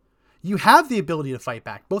 You have the ability to fight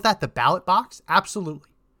back, both at the ballot box, absolutely,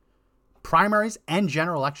 primaries and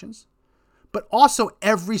general elections, but also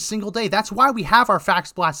every single day. That's why we have our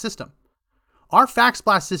Fax Blast system. Our Fax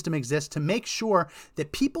Blast system exists to make sure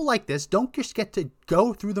that people like this don't just get to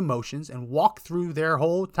go through the motions and walk through their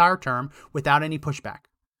whole entire term without any pushback.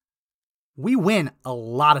 We win a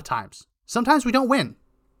lot of times. Sometimes we don't win.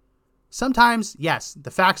 Sometimes, yes,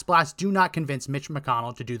 the Fax Blasts do not convince Mitch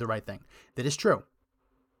McConnell to do the right thing. That is true.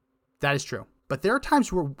 That is true. But there are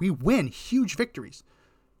times where we win huge victories.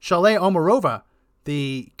 Shalay Omarova,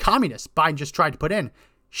 the communist Biden just tried to put in,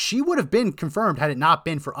 she would have been confirmed had it not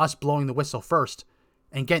been for us blowing the whistle first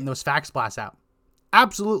and getting those Fax Blasts out.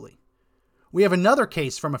 Absolutely. We have another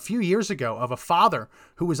case from a few years ago of a father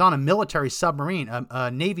who was on a military submarine,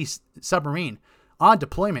 a Navy submarine, on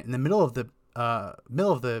deployment in the middle of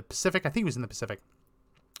the Pacific. I think it was in the Pacific.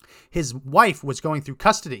 His wife was going through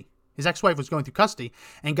custody. His ex-wife was going through custody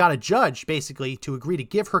and got a judge basically to agree to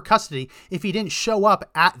give her custody if he didn't show up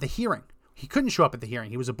at the hearing. He couldn't show up at the hearing.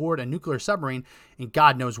 He was aboard a nuclear submarine in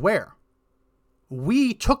God knows where.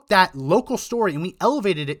 We took that local story and we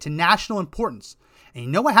elevated it to national importance. And you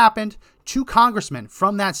know what happened? 2 congressmen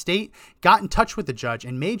from that state got in touch with the judge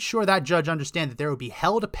and made sure that judge understand that there would be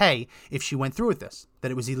hell to pay if she went through with this, that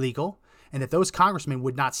it was illegal, and that those congressmen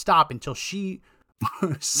would not stop until she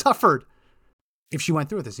suffered if she went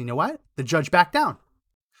through with this. You know what? The judge backed down.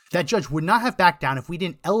 That judge would not have backed down if we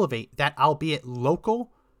didn't elevate that, albeit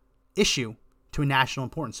local, issue to a national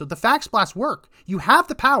importance. So the Fax Blasts work. You have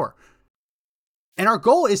the power. And our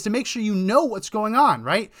goal is to make sure you know what's going on,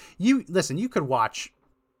 right? You could watch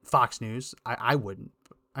Fox News. I wouldn't.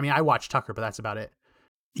 I mean, I watch Tucker, but that's about it.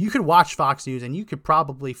 You could watch Fox News and you could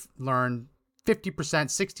probably learn 50%,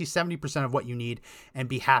 60, 70% of what you need and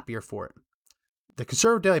be happier for it. The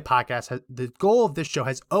Conservative Daily Podcast, the goal of this show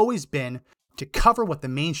has always been to cover what the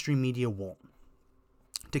mainstream media won't.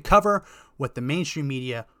 To cover what the mainstream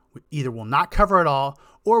media either will not cover at all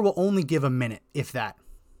or will only give a minute, if that.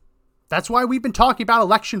 That's why we've been talking about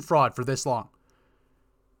election fraud for this long.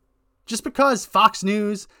 Just because Fox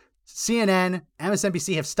News, CNN,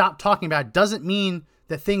 MSNBC have stopped talking about it doesn't mean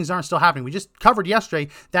that things aren't still happening. We just covered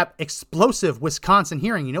yesterday that explosive Wisconsin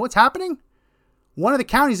hearing. You know what's happening? One of the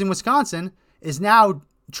counties in Wisconsin is now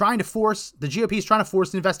trying to force, the GOP is trying to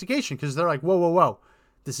force an investigation because they're like, whoa.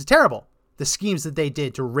 This is terrible. The schemes that they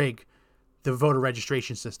did to rig the voter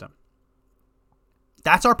registration system.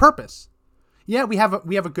 That's our purpose. Yeah, we have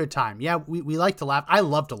a good time. Yeah, we like to laugh. I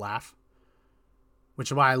love to laugh, which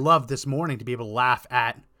is why I love this morning to be able to laugh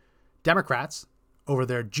at Democrats over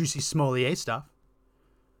their Juicy Smollett stuff.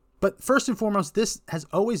 But first and foremost, this has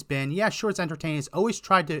always been, yeah, sure, it's entertaining. It's always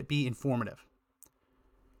tried to be informative.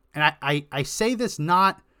 And I say this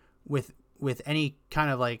not with any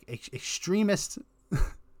kind of like extremist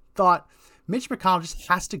thought. Mitch McConnell just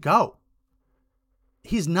has to go.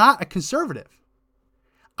 He's not a conservative.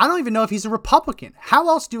 I don't even know if he's a Republican. How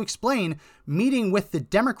else do you explain meeting with the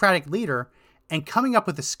Democratic leader and coming up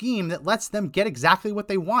with a scheme that lets them get exactly what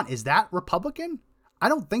they want? Is that Republican? I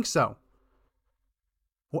don't think so.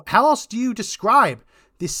 How else do you describe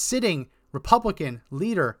this sitting Republican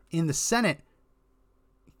leader in the Senate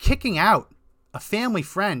kicking out a family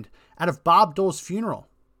friend out of Bob Dole's funeral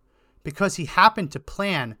because he happened to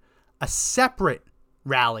plan a separate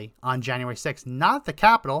rally on January 6th, not at the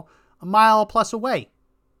Capitol, a mile plus away.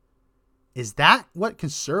 Is that what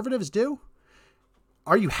conservatives do?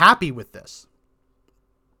 Are you happy with this?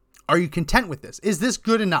 Are you content with this? Is this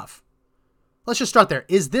good enough? Let's just start there.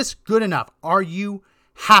 Is this good enough? Are you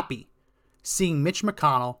happy seeing Mitch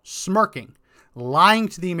McConnell smirking, lying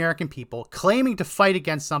to the American people, claiming to fight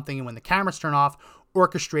against something, and when the cameras turn off,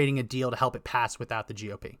 orchestrating a deal to help it pass without the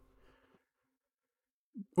GOP?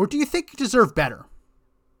 Or do you think you deserve better?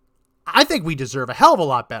 I think we deserve a hell of a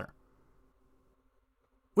lot better.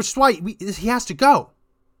 Which is why he has to go.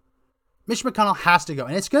 Mitch McConnell has to go.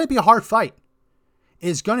 And it's going to be a hard fight.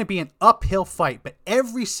 It's going to be an uphill fight. But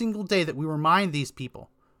every single day that we remind these people,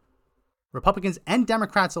 Republicans and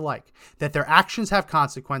Democrats alike, that their actions have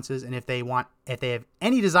consequences, and if they have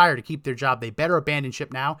any desire to keep their job, they better abandon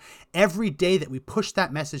ship now. Every day that we push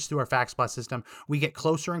that message through our Fax Plus system, we get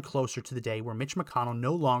closer and closer to the day where Mitch McConnell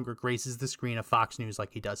no longer graces the screen of Fox News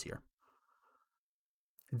like he does here.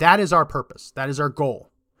 That is our purpose. That is our goal.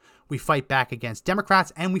 We fight back against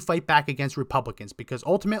Democrats and we fight back against Republicans, because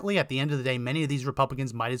ultimately, at the end of the day, many of these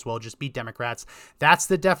Republicans might as well just be Democrats. That's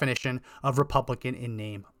the definition of Republican in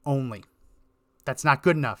name only. That's not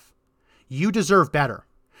good enough. You deserve better.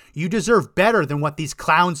 You deserve better than what these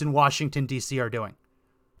clowns in Washington, D.C. are doing.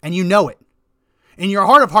 And you know it. In your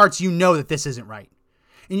heart of hearts, you know that this isn't right.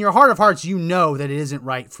 In your heart of hearts, you know that it isn't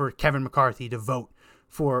right for Kevin McCarthy to vote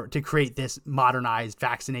to create this modernized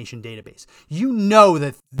vaccination database. You know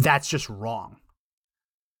that that's just wrong.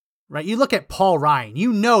 Right? You look at Paul Ryan.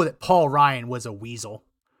 You know that Paul Ryan was a weasel.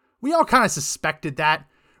 We all kind of suspected that.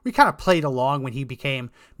 We kind of played along when he became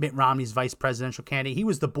Mitt Romney's vice presidential candidate. He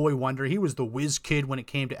was the boy wonder. He was the whiz kid when it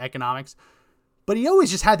came to economics. But he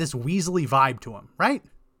always just had this weaselly vibe to him, right?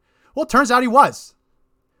 Well, it turns out he was.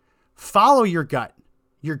 Follow your gut.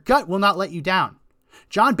 Your gut will not let you down.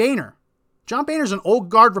 John Boehner. John Boehner's an old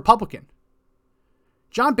guard Republican.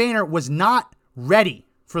 John Boehner was not ready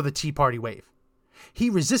for the Tea Party wave. He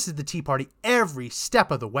resisted the Tea Party every step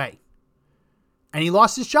of the way. And he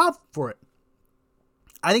lost his job for it.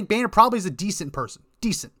 I think Boehner probably is a decent person.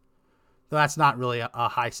 Decent. Though that's not really a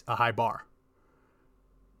high bar.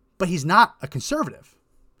 But he's not a conservative.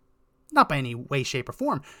 Not by any way, shape, or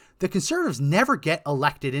form. The conservatives never get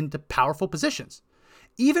elected into powerful positions.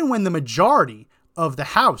 Even when the majority of the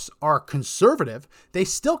House are conservative, they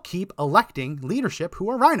still keep electing leadership who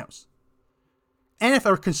are rhinos. And if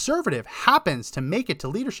a conservative happens to make it to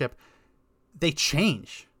leadership, they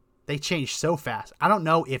change. They change so fast. I don't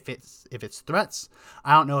know if it's threats.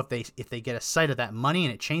 I don't know if they get a sight of that money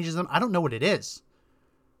and it changes them. I don't know what it is.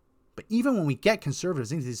 But even when we get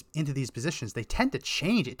conservatives into these positions, they tend to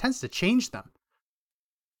change. It tends to change them.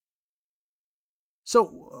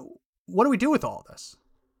 So what do we do with all this?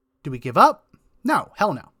 Do we give up? No,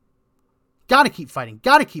 hell no. Got to keep fighting.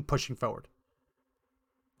 Got to keep pushing forward.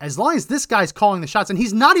 As long as this guy's calling the shots, and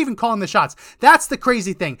he's not even calling the shots. That's the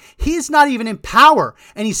crazy thing. He's not even in power,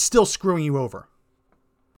 and he's still screwing you over.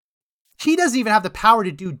 He doesn't even have the power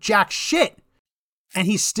to do jack shit, and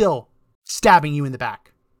he's still stabbing you in the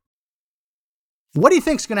back. What do you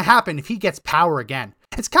think's going to happen if he gets power again?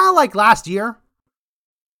 It's kind of like last year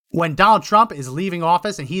when Donald Trump is leaving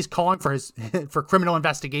office and he's calling for criminal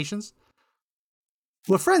investigations.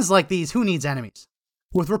 With friends like these, who needs enemies?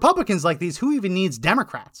 With Republicans like these, who even needs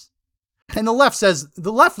Democrats? And the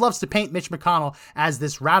left loves to paint Mitch McConnell as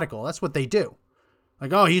this radical. That's what they do.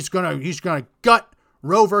 Like, oh, he's gonna gut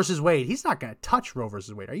Roe versus Wade. He's not gonna touch Roe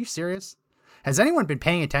versus Wade. Are you serious? Has anyone been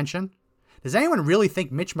paying attention? Does anyone really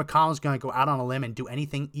think Mitch McConnell is going to go out on a limb and do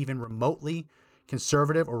anything even remotely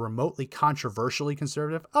conservative or remotely controversially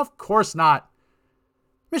conservative? Of course not.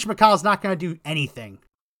 Mitch McConnell's not going to do anything.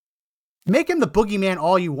 Make him the boogeyman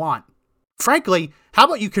all you want. Frankly, how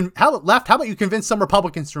about you convince some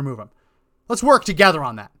Republicans to remove him? Let's work together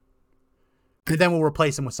on that. And then we'll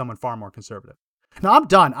replace him with someone far more conservative. Now I'm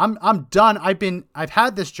done. I'm done. I've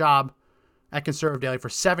had this job at Conservative Daily for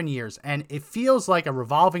 7 years, and it feels like a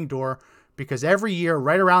revolving door because every year,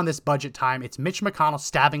 right around this budget time, it's Mitch McConnell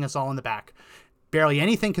stabbing us all in the back. Barely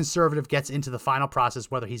anything conservative gets into the final process,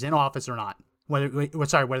 whether he's in office or not.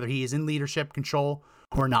 Whether he is in leadership control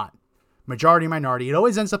or not. Majority, minority, it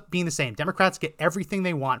always ends up being the same. Democrats get everything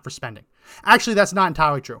they want for spending. Actually, that's not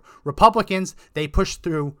entirely true. Republicans, they push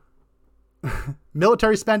through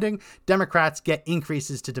military spending. Democrats get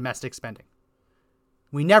increases to domestic spending.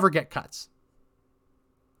 We never get cuts.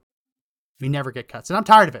 And I'm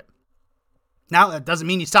tired of it. Now, that doesn't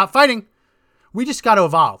mean you stop fighting. We just got to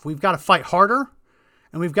evolve. We've got to fight harder,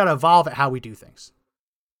 and we've got to evolve at how we do things.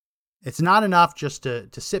 It's not enough just to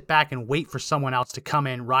sit back and wait for someone else to come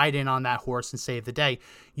in, ride in on that horse and save the day.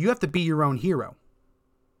 You have to be your own hero.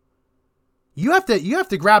 You have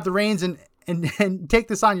to grab the reins and take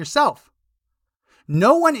this on yourself.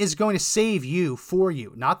 No one is going to save you for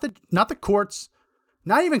you. Not the courts,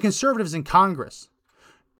 not even conservatives in Congress.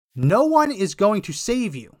 No one is going to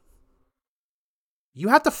save you. You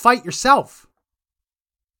have to fight yourself.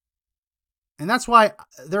 And that's why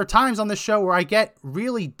there are times on this show where I get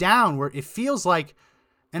really down, where it feels like,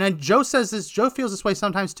 and then Joe says this, Joe feels this way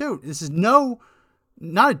sometimes too. This is not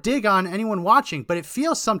a dig on anyone watching, but it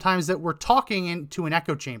feels sometimes that we're talking into an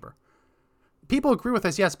echo chamber. People agree with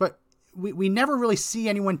us, yes, but we never really see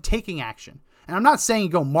anyone taking action. And I'm not saying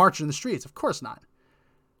go march in the streets, of course not.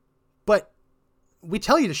 But we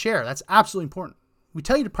tell you to share. That's absolutely important. We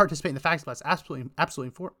tell you to participate in the facts, that's absolutely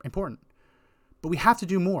important. But we have to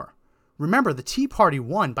do more. Remember, the Tea Party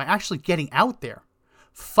won by actually getting out there,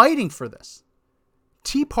 fighting for this.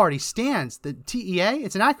 Tea Party stands, the TEA,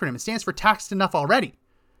 it's an acronym. It stands for Taxed Enough Already.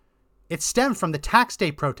 It stemmed from the tax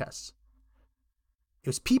day protests. It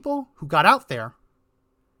was people who got out there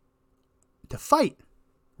to fight,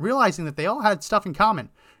 realizing that they all had stuff in common,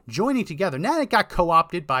 joining together. Now it got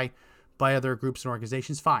co-opted by other groups and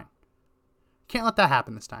organizations. Fine. Can't let that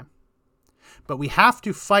happen this time. But we have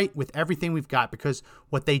to fight with everything we've got, because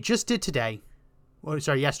what they just did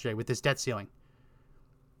yesterday with this debt ceiling,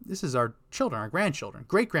 this is our children, our grandchildren,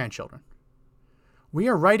 great-grandchildren. We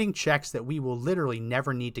are writing checks that we will literally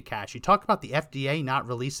never need to cash. You talk about the FDA not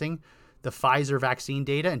releasing the Pfizer vaccine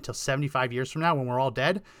data until 75 years from now when we're all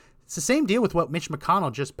dead. It's the same deal with what Mitch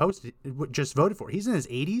McConnell just voted for. He's in his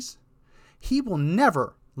 80s. He will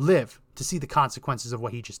never live to see the consequences of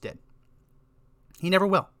what he just did. He never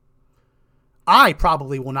will. I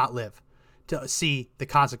probably will not live to see the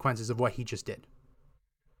consequences of what he just did.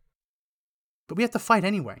 But we have to fight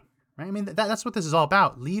anyway, right? I mean, that's what this is all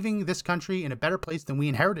about, leaving this country in a better place than we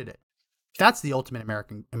inherited it. That's the ultimate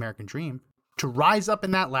American dream, to rise up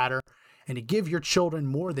in that ladder and to give your children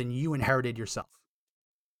more than you inherited yourself.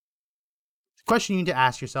 The question you need to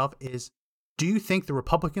ask yourself is, do you think the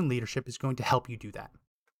Republican leadership is going to help you do that?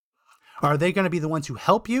 Are they going to be the ones who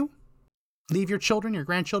help you leave your children, your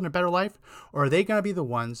grandchildren, a better life? Or are they going to be the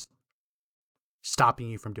ones stopping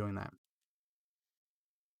you from doing that?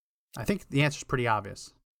 I think the answer is pretty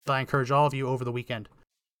obvious. But I encourage all of you over the weekend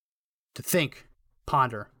to think,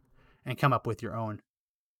 ponder, and come up with your own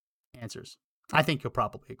answers. I think you'll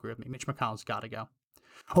probably agree with me. Mitch McConnell's got to go.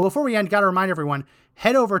 Well, before we end, got to remind everyone,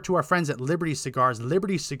 head over to our friends at Liberty Cigars,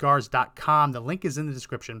 libertycigars.com. The link is in the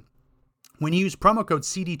description. When you use promo code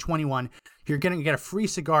CD21, you're going to get a free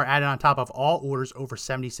cigar added on top of all orders over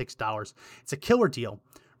 $76. It's a killer deal,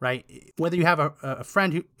 right? Whether you have a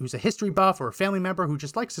friend who's a history buff or a family member who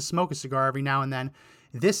just likes to smoke a cigar every now and then,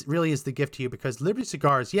 this really is the gift to you, because Liberty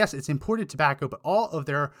Cigars, yes, it's imported tobacco, but all of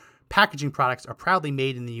their packaging products are proudly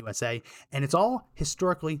made in the USA, and it's all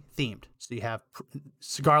historically themed. So you have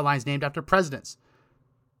cigar lines named after presidents,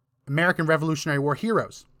 American Revolutionary War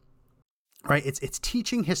heroes, right? It's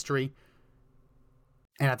teaching history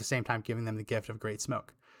and at the same time giving them the gift of great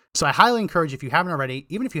smoke. So I highly encourage, if you haven't already,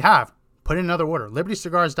 even if you have, put in another order.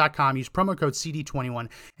 libertycigars.com, use promo code CD21,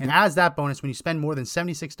 and as that bonus, when you spend more than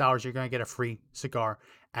 $76, you're going to get a free cigar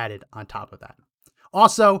added on top of that.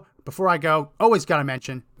 Also, before I go, always got to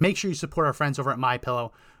mention, make sure you support our friends over at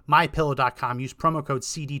MyPillow. MyPillow.com. Use promo code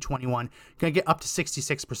CD21. You're going to get up to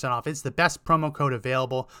 66% off. It's the best promo code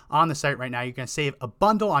available on the site right now. You're going to save a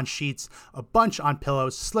bundle on sheets, a bunch on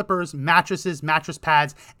pillows, slippers, mattresses, mattress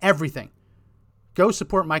pads, everything. Go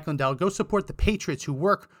support Mike Lindell. Go support the patriots who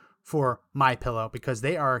work for MyPillow, because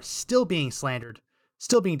they are still being slandered,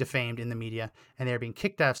 still being defamed in the media, and they're being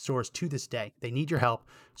kicked out of stores to this day. They need your help.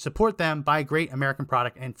 Support them, buy a great American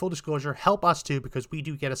product, and full disclosure, help us too, because we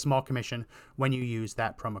do get a small commission when you use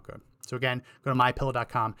that promo code. So again, go to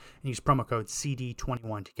mypillow.com and use promo code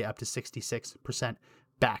CD21 to get up to 66%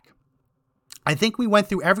 back. I think we went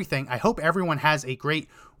through everything. I hope everyone has a great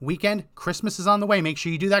weekend. Christmas is on the way. Make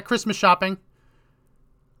sure you do that Christmas shopping.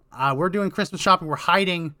 We're doing Christmas shopping. We're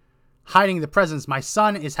hiding the presents. My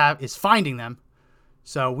son is finding them.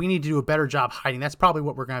 So we need to do a better job hiding. That's probably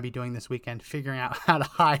what we're going to be doing this weekend, figuring out how to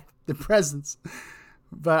hide the presents.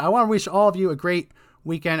 But I want to wish all of you a great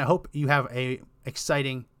weekend. I hope you have a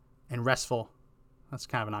exciting and restful, that's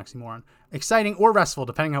kind of an oxymoron, exciting or restful,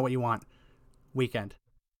 depending on what you want, weekend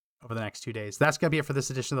over the next 2 days. That's going to be it for this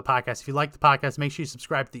edition of the podcast. If you like the podcast, make sure you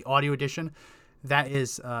subscribe to the audio edition. That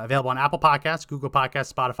is available on Apple Podcasts, Google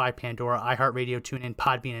Podcasts, Spotify, Pandora, iHeartRadio, TuneIn,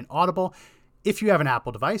 Podbean, and Audible. If you have an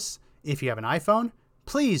Apple device, if you have an iPhone,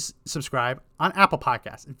 please subscribe on Apple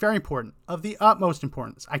Podcasts. Very important, of the utmost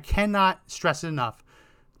importance. I cannot stress it enough.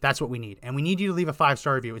 That's what we need. And we need you to leave a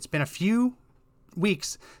 5-star review. It's been a few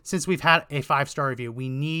weeks since we've had a 5-star review. We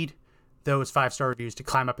need those 5-star reviews to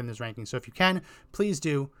climb up in those rankings. So if you can, please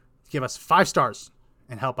do give us 5 stars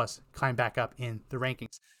and help us climb back up in the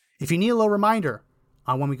rankings. If you need a little reminder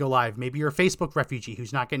on when we go live, maybe you're a Facebook refugee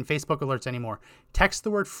who's not getting Facebook alerts anymore, text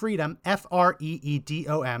the word freedom,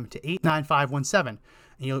 FREEDOM, to 89517,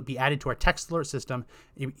 and you'll be added to our text alert system,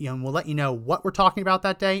 and we'll let you know what we're talking about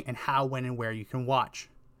that day and how, when, and where you can watch.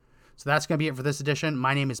 So that's going to be it for this edition.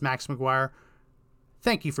 My name is Max McGuire.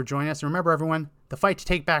 Thank you for joining us. And remember, everyone, the fight to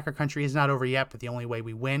take back our country is not over yet, but the only way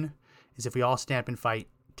we win is if we all stand up and fight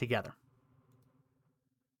together.